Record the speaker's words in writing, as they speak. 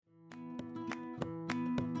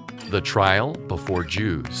The trial before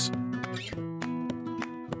Jews.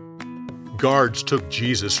 Guards took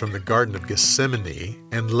Jesus from the Garden of Gethsemane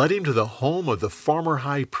and led him to the home of the former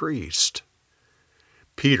high priest.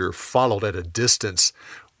 Peter followed at a distance.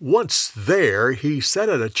 Once there, he sat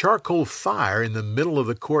at a charcoal fire in the middle of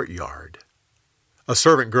the courtyard. A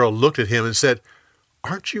servant girl looked at him and said,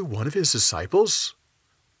 "Aren't you one of his disciples?"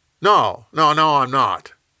 No, I'm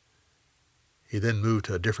not." He then moved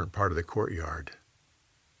to a different part of the courtyard.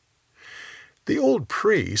 The old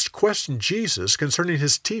priest questioned Jesus concerning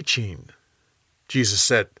his teaching. Jesus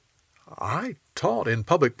said, "I taught in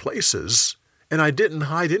public places, and I didn't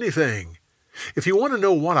hide anything. If you want to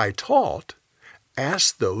know what I taught,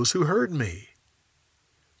 ask those who heard me."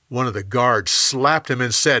 One of the guards slapped him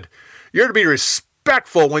and said, "You're to be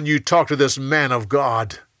respectful when you talk to this man of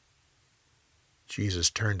God."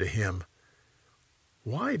 Jesus turned to him.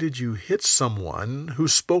 "Why did you hit someone who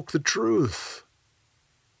spoke the truth?"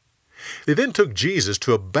 They then took Jesus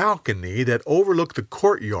to a balcony that overlooked the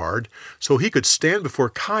courtyard so he could stand before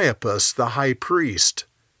Caiaphas, the high priest.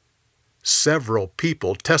 Several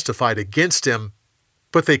people testified against him,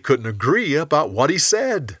 but they couldn't agree about what he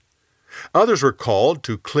said. Others were called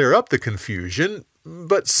to clear up the confusion,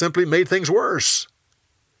 but simply made things worse.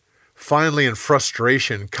 Finally, in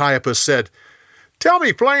frustration, Caiaphas said, "Tell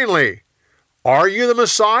me plainly, are you the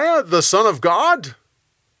Messiah, the Son of God?"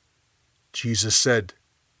 Jesus said,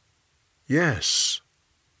 "Yes,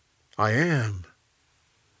 I am."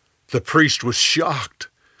 The priest was shocked.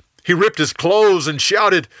 He ripped his clothes and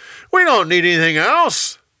shouted, "We don't need anything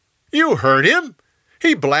else. You heard him.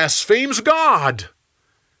 He blasphemes God."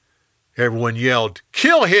 Everyone yelled,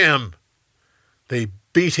 "Kill him!" They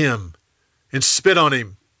beat him and spit on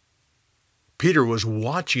him. Peter was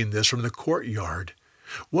watching this from the courtyard.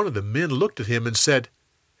 One of the men looked at him and said,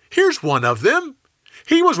 "Here's one of them.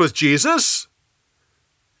 He was with Jesus."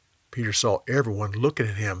 Peter saw everyone looking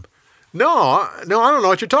at him. No, I don't know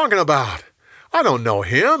what you're talking about. I don't know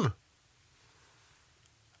him."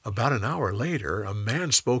 About an hour later, a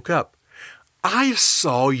man spoke up. "I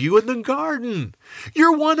saw you in the garden.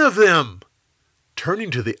 You're one of them." Turning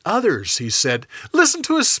to the others, he said, "Listen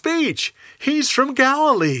to his speech. He's from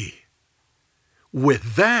Galilee."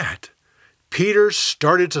 With that, Peter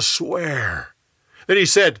started to swear. Then he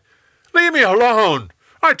said, "Leave me alone.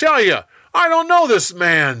 I tell you, I don't know this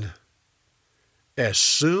man." As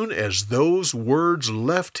soon as those words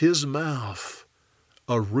left his mouth,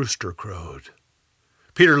 a rooster crowed.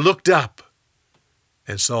 Peter looked up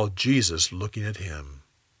and saw Jesus looking at him.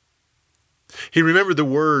 He remembered the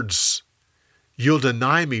words, "You'll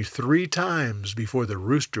deny me 3 times before the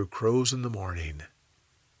rooster crows in the morning."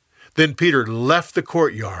 Then Peter left the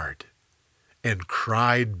courtyard and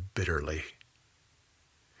cried bitterly.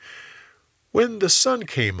 When the sun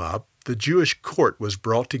came up, the Jewish court was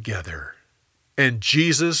brought together, and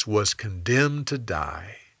Jesus was condemned to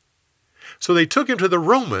die. So they took him to the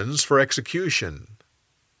Romans for execution.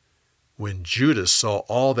 When Judas saw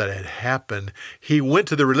all that had happened, he went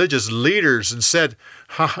to the religious leaders and said,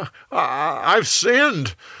 "I've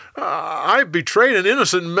sinned. I've betrayed an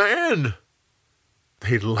innocent man."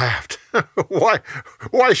 They laughed.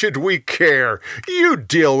 Why should we care? You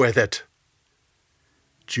deal with it."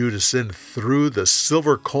 Judas then threw the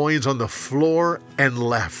silver coins on the floor and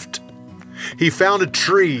left. He found a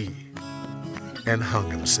tree and hung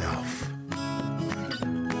himself.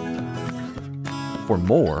 For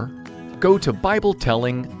more, go to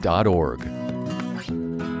BibleTelling.org.